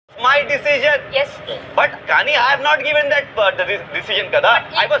decision. Yes. But Kani, I have not given that decision kada.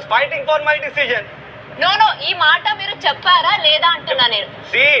 I was fighting for my decision. No, ఈ మాట మీరు చెప్పారా లేదా అంటున్నా నేను.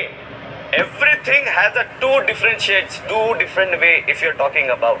 See, everything has a two different shades, two different way if you're talking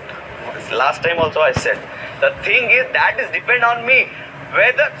about. Last time also I said, the thing is that is depend on me.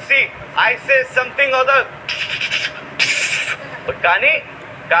 Whether, see, I say something or the... But Kani,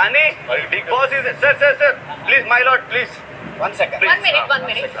 Big Boss is... Sir, please, my lord, please. 1 second. Please. 1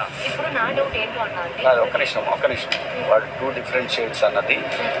 minute. ఇప్పుడు నా doubt ఏంటో అన్నా అంటే ఒక్క నిమిషం వాడు 2 different shades అన్నది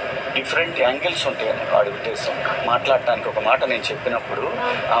different angles ఉంటాయని వాడి ఉద్దేశం. మాట్లాడటానికి ఒక మాట నేను చెప్పినప్పుడు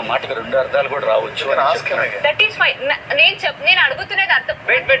ఆ మాటకి 2 అర్థాలు కూడా రావచ్చు. That is fine. నేను అడుగుతున్నది అర్థం.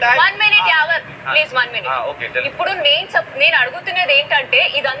 1 minute యావర్ ప్లీజ్ 1 minute. ఇప్పుడు నేను అడుగుతున్నది ఏంటంటే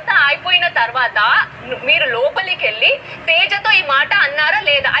ఇదంతా అయిపోయిన తర్వాత మీరు లోపలికి వెళ్ళి తేజతో ఈ మాట అన్నారా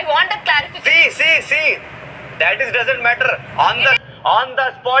లేదా? I want the clarification. See. That doesn't matter. On the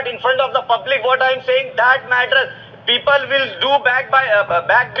spot in front of the public, what I am saying, that matters. People will do back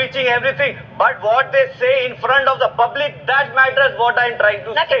preaching everything, but what they say in front of the public, that matters. What I am trying to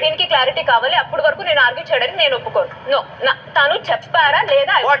say. నాకు దీనికి clarity కావాలి. అప్పటి వరకు నేను argue చేయడానికి నేను ఒప్పుకోను. No, తను చెప్పారా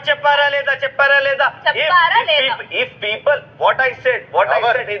లేదా? What చెప్పారా లేదా? If people, what I said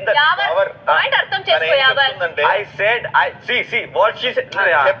in the point అర్థం చేసుకోవాలి. I said, see what she said.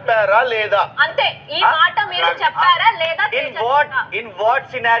 చెప్పారా లేదా అంతే. ఈ మాట మీరు చెప్పారా లేదా? In what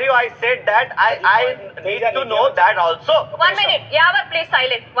scenario I said that? I need to know that also. 1 minute. Yawar please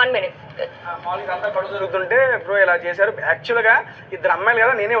silent. 1 minute. అంతా గడువు జరుగుతుంటే బ్రో ఇలా చేశారు. యాక్చువల్గా ఇద్దరు అమ్మాయిలు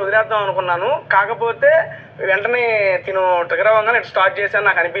కదా, నేనే వదిలేద్దాం అనుకున్నాను. కాకపోతే వెంటనే తిను ట్రిగర్ అవ్వగానే స్టార్ట్ చేశాను,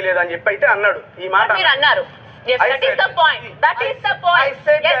 నాకు అనిపించలేదు అని చెప్పి అయితే అన్నాడు. ఈ మాట మీరు అన్నారు. That is the point. I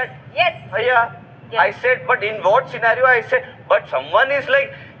said that. Yes. I said, but in what scenario I said? But someone is like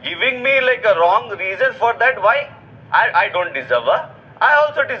giving me like a wrong reason for that. Why? I don't deserve. I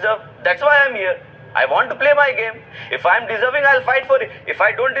also deserve. That's why I'm here. I want to play my game. If I'm deserving, I'll fight for it. If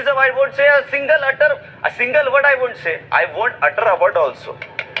I don't deserve, I won't say a single word I won't say. I won't utter a word also.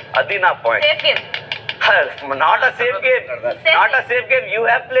 Adi na point. Safe game. Not a safe game. Not a safe game. You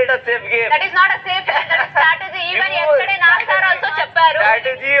have played a safe game. That is not a safe game. That is strategy. Even yesterday Nagar also chepparu.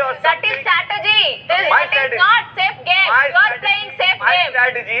 Strategy or something. That is strategy. That is not safe game. You are playing safe game. My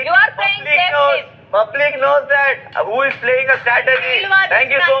strategy. You are playing safe game. Public knows that. Who is playing a strategy? Thank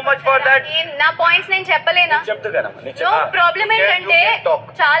you so much for that. నా points నేను చెప్పలేనా? No problem. ఏంటంటే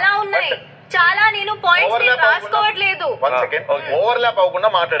చాలా ఉన్నాయి, చాలా నేను points రాసుకోవట్లేదు. Overlap అవ్వకుండా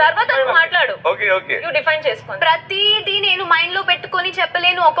మాట్లాడు. తర్వాత మాట్లాడు. ఓకే యు డిఫైన్ చేసుకోండి. ప్రతిదీ నేను మైండ్ లో పెట్టుకొని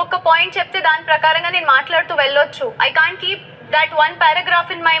చెప్పలేను. ఒక్కొక్క పాయింట్ చెప్తే దాని ప్రకారంగా నేను మాట్లాడుతూ వెళ్ళొచ్చు. I can't keep that 1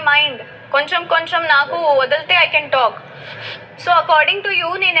 paragraph in my mind. కొంచెం నాకు వదిలితే I can talk. So according to you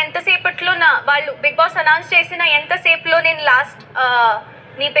నేను ఎంతసేపట్లో వాళ్ళు బిగ్ బాస్ అనౌన్స్ చేసిన ఎంతసేపులో నేను లాస్ట్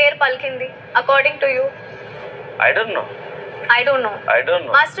నీ పేరు పలికింది according to you? I don't know.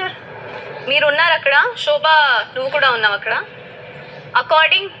 Master మీరు ఉన్నారు అక్కడ, శోభ నువ్వు కూడా ఉన్నావు అక్కడ.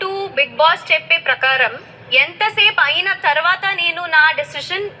 అకార్డింగ్ టు బిగ్ బాస్ చెప్పే ప్రకారం ఎంతసేపు అయిన తర్వాత నేను నా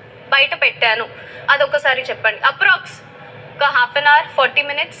డెసిషన్ బయట పెట్టాను అదొకసారి చెప్పండి. అప్రాక్స్ ఒక 1/2 an hour, 40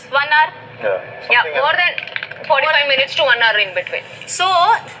 minutes, 1 hour. More than 45 minutes to 1 hour in between. So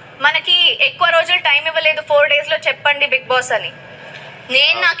మనకి ఎక్కువ రోజులు టైం ఇవ్వలేదు. 4 days లో చెప్పండి బిగ్ బాస్ అని.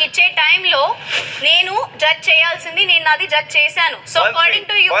 నేను నాకు ఇచ్చే టైంలో నేను జడ్జ్ చేయాల్సింది నేను అది జడ్జ్ చేశాను. So according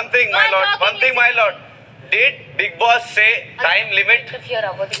to you one thing my lord, did big boss say time limit?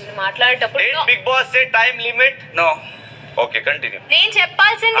 మాట్లాడేటప్పుడు did big boss say time limit? No. Okay, continue. నేను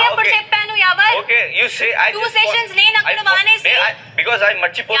చెప్పాల్సింది అప్పుడు చెప్పాను. Your okay, you say I 2 sessions నేను అక్కడ మానేసి because I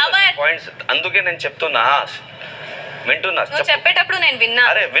మర్చిపోతాను points, అందుకే నేను చెప్తున్నా. వింటున్నా. నువ్వు చెప్పేటప్పుడు నేను విన్నా.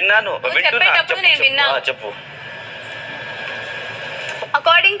 అరే విన్నాను. వింటున్నా. చెప్పు.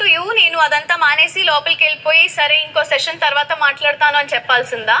 అకార్డింగ్ టు యూ నేను అదంతా మానేసి లోపలికి వెళ్ళిపోయి సరే ఇంకో సెషన్ తర్వాత మాట్లాడతాను అని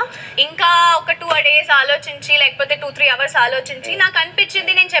చెప్పాల్సిందా? ఇంకా ఒక 2 days ఆలోచించి లేకపోతే 2-3 hours ఆలోచించి నాకు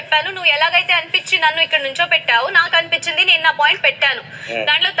అనిపించింది నేను చెప్పాను. నువ్వు ఎలాగైతే అనిపించి నన్ను ఇక్కడ నుంచో పెట్టావు, నాకు అనిపించింది నేను నా పాయింట్ పెట్టాను.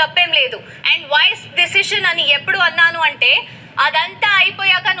 దాంట్లో తప్పేం లేదు. అండ్ వాయిస్ డెసిషన్ అని ఎప్పుడు అన్నాను అంటే అదంతా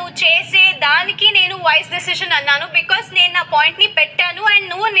అయిపోయాక నువ్వు చేసే దానికి నేను వాయిస్ డెసిషన్ అన్నాను. బికాస్ నేను నా పాయింట్ ని పెట్టాను అండ్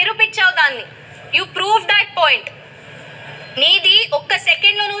నువ్వు నిరూపించావు దాన్ని. You prove that point. నీది ఒక్క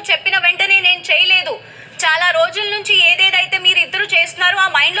సెకండ్లో నువ్వు చెప్పిన వెంటనే నేను చేయలేదు. చాలా రోజుల నుంచి ఏదేదైతే మీరు ఇద్దరు చేస్తున్నారో ఆ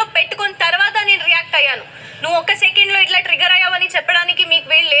మైండ్లో పెట్టుకున్న తర్వాత నేను రియాక్ట్ అయ్యాను. నువ్వు ఒక్క సెకండ్లో ఇట్లా ట్రిగర్ అయ్యావని చెప్పడానికి మీకు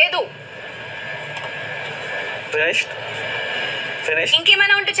వీలు లేదు.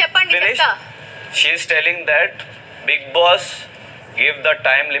 ఇంకేమైనా ఉంటే చెప్పండి. She is telling that Big Boss give the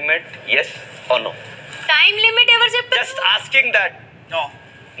time limit, yes or no? Time limit ఎవరు చెప్పారు? Just asking that. No.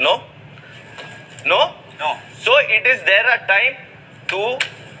 So it is there a time to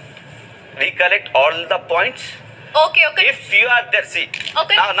recollect all the points. Okay. If you are there, see.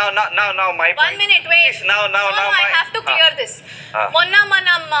 Okay. Now, my 1 minute, wait. Please, now, I have to clear this. మొన్న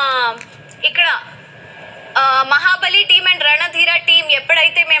మనం ఇక్కడ Mahabali team and Ranadheera team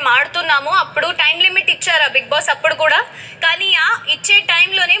ఎప్పుడైతే మేము ఆడుతున్నామో అప్పుడు time limit ఇచ్చారా big boss అప్పుడు కూడా, కానీ ఆ ఇచ్చే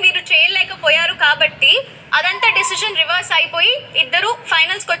టైంలోనే మీరు చేయలేకపోయారు కాబట్టి అదంతా డెసిషన్ రివర్స్ అయిపోయి ఇద్దరు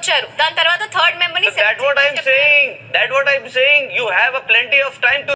ఫైనల్స్ కి వచ్చారు. దాని తర్వాత థర్డ్ మెంబర్ ని That's what I'm saying. You have a plenty of time to